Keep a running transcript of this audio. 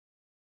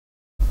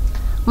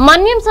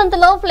మన్యం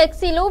సంతలో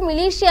ఫ్లెక్సీలు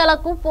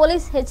మిలీషియాలకు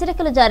పోలీస్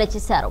హెచ్చరికలు జారీ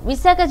చేశారు.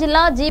 విశాఖ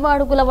జిల్లా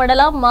జీవాడుగుల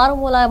వడల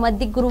మారుమూల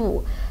మధ్య గురువు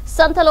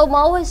సంతలో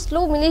మావోయిస్టులు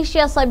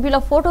మిలీషియా సభ్యుల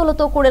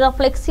ఫోటోలతో కూడిన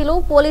ఫ్లెక్సీలు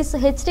పోలీసు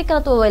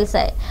హెచ్చరికలతో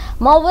వెలిశాయి.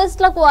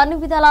 మావోయిస్టులకు అన్ని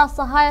విధాల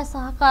సహాయ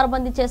సహకారం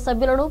అందించే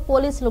సభ్యులను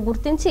పోలీసులు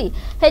గుర్తించి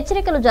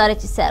హెచ్చరికలు జారీ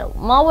చేశారు.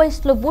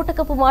 మావోయిస్టులు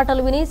బూటకపు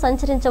మాటలు విని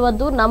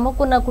సంచరించవద్దు,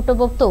 నమ్మకున్న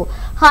కుటుంబంతో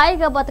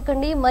హాయిగా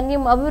బతకండి,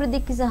 మన్యం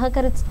అభివృద్ధికి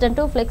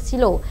సహకరించినట్టు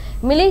ఫ్లెక్సీలో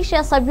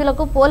మిలీషియా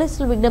సభ్యులకు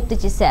పోలీసులు విజ్ఞప్తి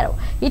చేశారు.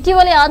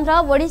 ఇటీవలే ఆంధ్ర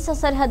ఒడిశా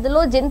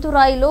సరిహద్దులో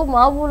జంతురాయిలో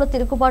మావోల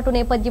తిరుగుబాటు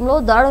నేపథ్యంలో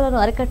దాడులను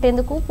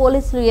అరికట్టేందుకు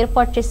పోలీసులు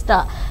ఏర్పాటు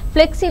చేసిన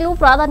ఫ్లెక్సీలు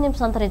ప్రాధాన్యం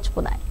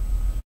సంతరించుకున్నాయి.